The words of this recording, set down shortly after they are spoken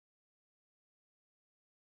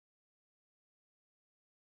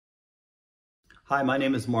Hi, my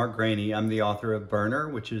name is Mark Greaney. I'm the author of Burner,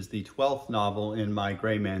 which is the 12th novel in my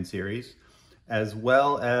Gray Man series, as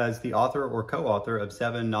well as the author or co-author of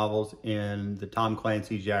 7 novels in the Tom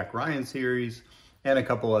Clancy Jack Ryan series and a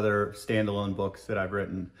couple other standalone books that I've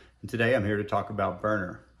written. And today I'm here to talk about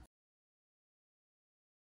Burner.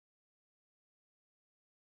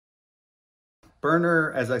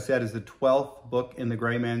 Burner, as I said, is the 12th book in the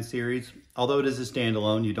Gray Man series. Although it is a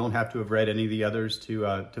standalone, you don't have to have read any of the others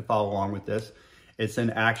to follow along with this. It's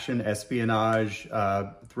an action espionage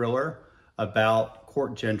thriller about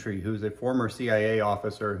Court Gentry, who's a former CIA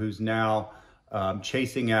officer who's now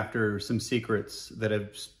chasing after some secrets that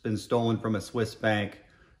have been stolen from a Swiss bank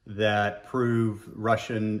that prove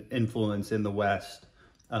Russian influence in the West.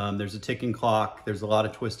 There's a ticking clock, there's a lot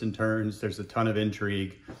of twists and turns, there's a ton of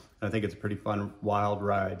intrigue. I think it's a pretty fun, wild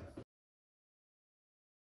ride.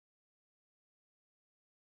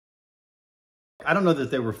 I don't know that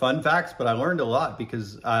they were fun facts, but I learned a lot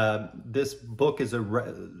because this book is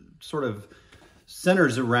sort of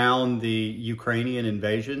centers around the Ukrainian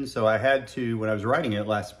invasion. So I had to, when I was writing it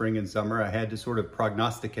last spring and summer, I had to sort of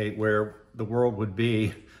prognosticate where the world would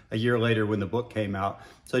be a year later when the book came out.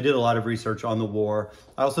 So I did a lot of research on the war.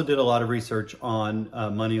 I also did a lot of research on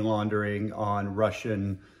money laundering, on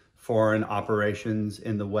Russian foreign operations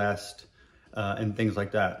in the West, and things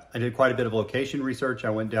like that. I did quite a bit of location research. I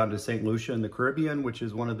went down to St. Lucia in the Caribbean, which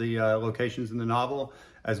is one of the locations in the novel,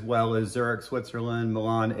 as well as Zurich, Switzerland,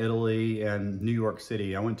 Milan, Italy, and New York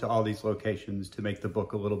City. I went to all these locations to make the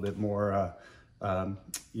book a little bit more,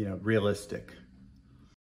 realistic.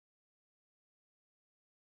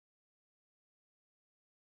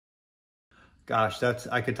 Gosh,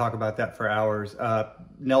 I could talk about that for hours.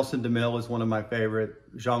 Nelson DeMille is one of my favorite.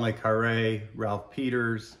 Jean Le Carré, Ralph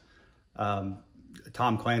Peters,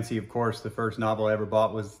 Tom Clancy, of course. The first novel I ever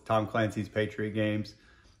bought was Tom Clancy's Patriot Games.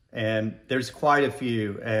 And there's quite a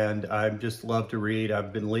few, and I just love to read.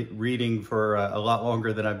 I've been reading for a lot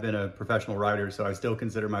longer than I've been a professional writer, so I still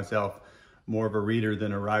consider myself more of a reader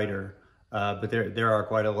than a writer. But there are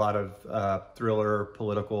quite a lot of thriller,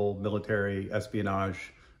 political, military,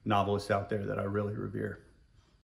 espionage novelists out there that I really revere.